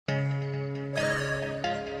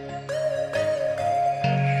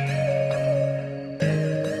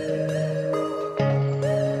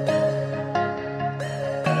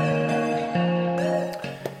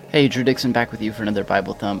Hey, Drew Dixon back with you for another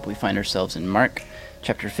Bible Thump. We find ourselves in Mark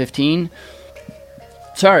chapter 15.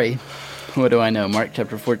 Sorry, what do I know? Mark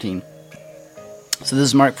chapter 14. So this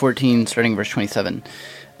is Mark 14, starting verse 27.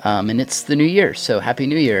 And it's the new year, so Happy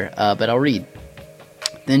New Year. But I'll read.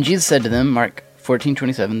 Then Jesus said to them, Mark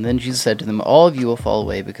 14:27. Then Jesus said to them, all of you will fall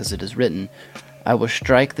away because it is written, I will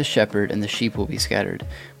strike the shepherd and the sheep will be scattered.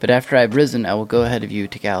 But after I have risen, I will go ahead of you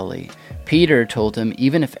to Galilee. Peter told him,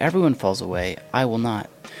 even if everyone falls away, I will not.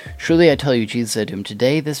 Truly I tell you, Jesus said to him,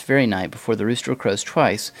 today, this very night, before the rooster crows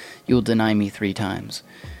twice, you will deny me 3 times.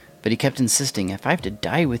 But he kept insisting, if I have to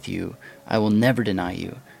die with you, I will never deny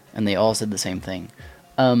you. And they all said the same thing.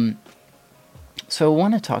 So I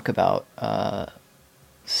want to talk about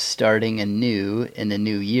starting anew in a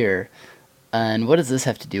new year. And what does this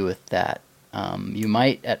have to do with that? You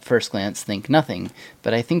might at first glance think nothing,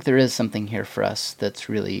 but I think there is something here for us that's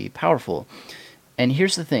really powerful. And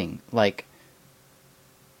here's the thing,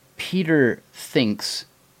 Peter thinks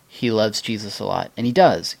he loves Jesus a lot, and he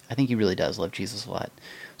does. I think he really does love Jesus a lot.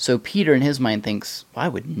 So Peter in his mind thinks, well, I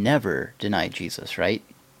would never deny Jesus, right?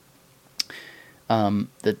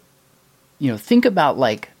 Think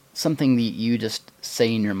about something that you just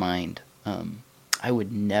say in your mind. I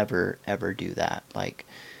would never ever do that.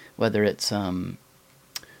 Whether it's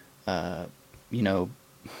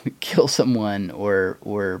kill someone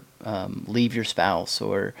or leave your spouse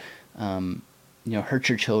or hurt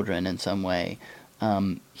your children in some way.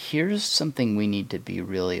 Here's something we need to be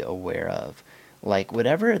really aware of.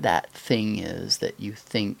 Whatever that thing is that you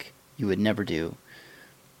think you would never do,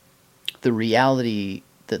 the reality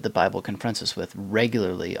that the Bible confronts us with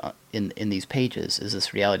regularly in these pages is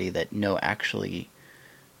this reality that no, actually,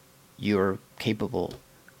 you're capable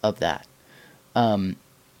of that.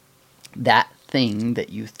 That thing that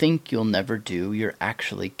you think you'll never do, you're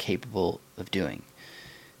actually capable of doing.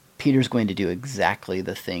 Peter's going to do exactly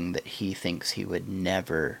the thing that he thinks he would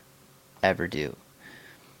never, ever do.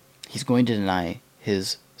 He's going to deny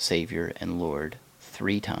his Savior and Lord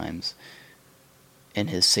 3 times in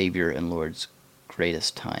his Savior and Lord's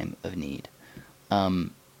greatest time of need.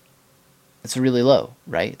 It's really low,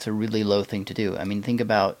 right? It's a really low thing to do. I mean, think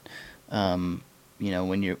about when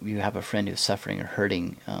you have a friend who's suffering or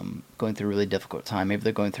hurting, going through a really difficult time. Maybe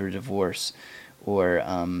they're going through a divorce, or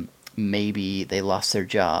maybe they lost their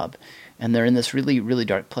job, and they're in this really, really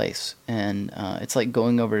dark place. And it's like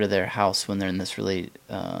going over to their house when they're in this really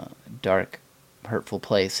dark, hurtful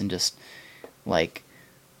place, and just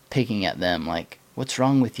picking at them, what's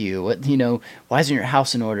wrong with you? Why isn't your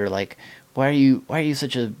house in order? Why are you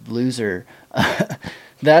such a loser?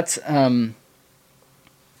 That's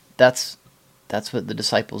what the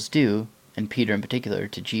disciples do, and Peter in particular,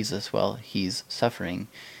 to Jesus while he's suffering.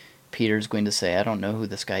 Peter's going to say, I don't know who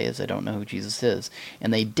this guy is. I don't know who Jesus is.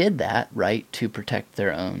 And they did that, right, to protect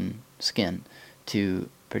their own skin, to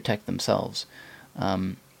protect themselves.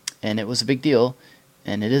 And it was a big deal,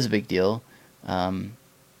 and it is a big deal.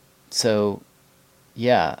 It's an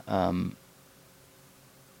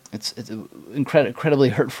incredibly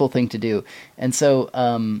hurtful thing to do. And so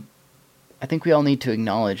I think we all need to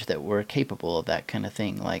acknowledge that we're capable of that kind of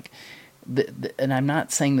thing. And I'm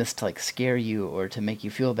not saying this to scare you or to make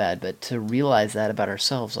you feel bad, but to realize that about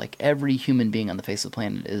ourselves. Every human being on the face of the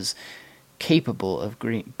planet is capable of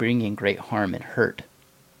bringing great harm and hurt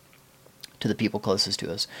to the people closest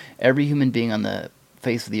to us. Every human being on the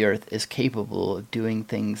face of the earth is capable of doing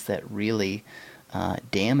things that really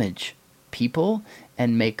damage people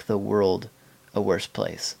and make the world a worse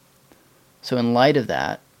place. So in light of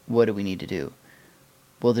that, what do we need to do?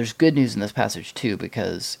 Well, there's good news in this passage too,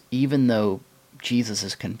 because even though Jesus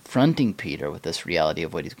is confronting Peter with this reality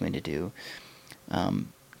of what he's going to do,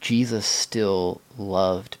 Jesus still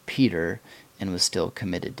loved Peter and was still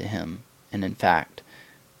committed to him, and in fact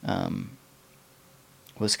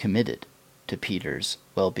was committed to Peter's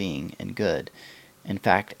well-being and good. In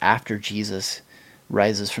fact, after Jesus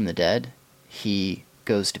rises from the dead, he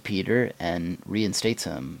goes to Peter and reinstates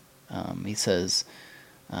him. He says,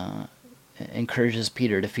 encourages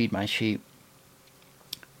Peter to feed my sheep,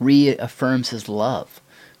 reaffirms his love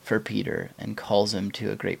for Peter, and calls him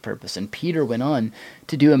to a great purpose. And Peter went on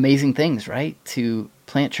to do amazing things, right? To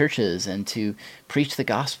plant churches and to preach the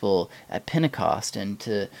gospel at Pentecost, and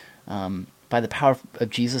to, by the power of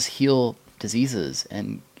Jesus, heal diseases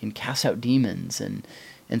and cast out demons and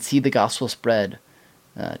see the gospel spread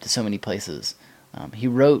to so many places. He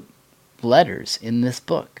wrote letters in this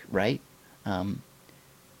book, right?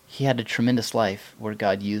 He had a tremendous life where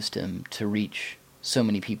God used him to reach so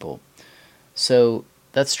many people. So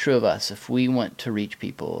that's true of us. If we want to reach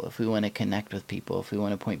people, if we want to connect with people, if we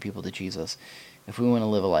want to point people to Jesus, if we want to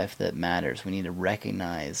live a life that matters, we need to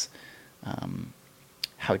recognize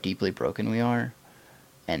how deeply broken we are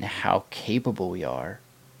and how capable we are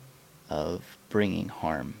of bringing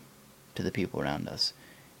harm to the people around us.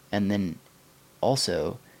 And then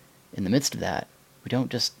also, in the midst of that, we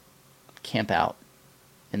don't just camp out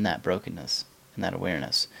in that brokenness and that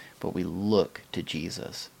awareness, but we look to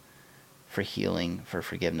Jesus for healing, for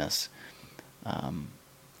forgiveness,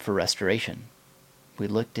 for restoration. We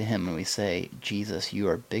look to him and we say, Jesus, you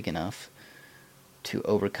are big enough to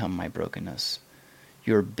overcome my brokenness.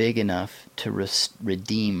 You're big enough to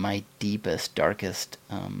redeem my deepest, darkest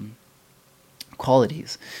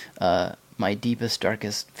qualities, my deepest,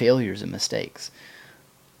 darkest failures and mistakes.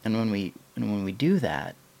 And when we do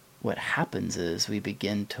that, what happens is we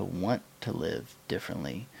begin to want to live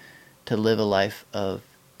differently, to live a life of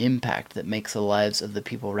impact that makes the lives of the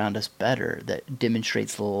people around us better, that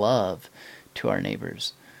demonstrates love to our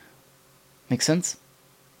neighbors. Make sense?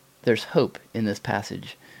 There's hope in this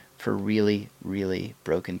passage for really, really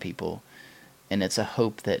broken people. And it's a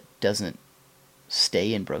hope that doesn't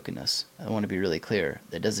stay in brokenness. I want to be really clear.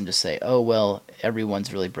 That doesn't just say, oh, well,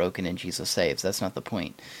 everyone's really broken and Jesus saves. That's not the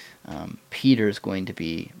point. Peter's going to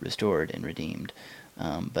be restored and redeemed,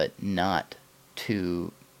 but not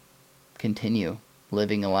to continue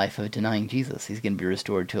living a life of denying Jesus. He's going to be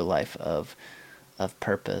restored to a life of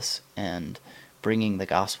purpose and bringing the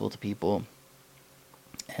gospel to people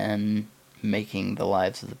and making the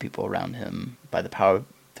lives of the people around him through the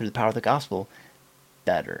power of the gospel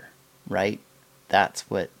better, right? That's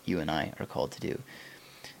what you and I are called to do.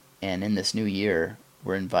 And in this new year,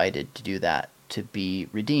 we're invited to do that, to be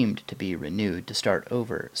redeemed, to be renewed, to start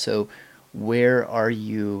over. So where are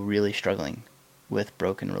you really struggling with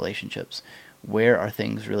broken relationships? Where are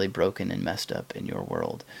things really broken and messed up in your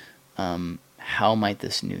world? How might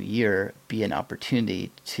this new year be an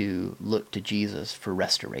opportunity to look to Jesus for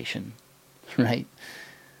restoration, right?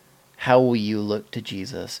 How will you look to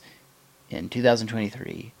Jesus in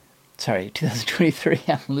 2023? Sorry, 2023,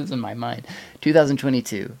 I'm losing my mind.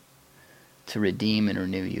 2022, to redeem and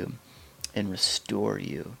renew you and restore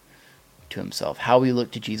you to himself. How will you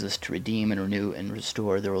look to Jesus to redeem and renew and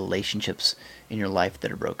restore the relationships in your life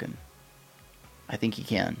that are broken? I think he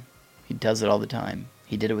can. He does it all the time.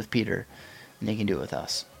 He did it with Peter, and he can do it with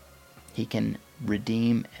us. He can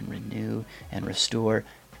redeem and renew and restore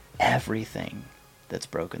everything that's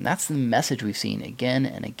broken. That's the message we've seen again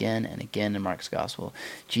and again and again in Mark's gospel.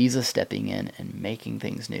 Jesus stepping in and making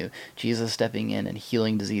things new. Jesus stepping in and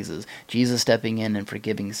healing diseases. Jesus stepping in and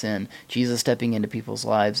forgiving sin. Jesus stepping into people's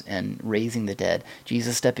lives and raising the dead.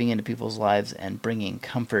 Jesus stepping into people's lives and bringing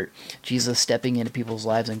comfort. Jesus stepping into people's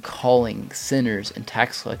lives and calling sinners and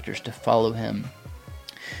tax collectors to follow him.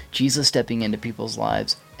 Jesus stepping into people's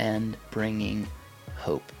lives and bringing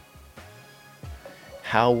hope.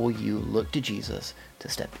 How will you look to Jesus to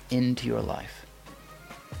step into your life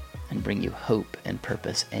and bring you hope and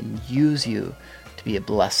purpose and use you to be a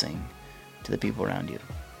blessing to the people around you?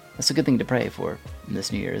 That's a good thing to pray for in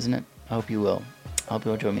this new year, isn't it? I hope you will. I hope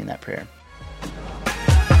you'll join me in that prayer.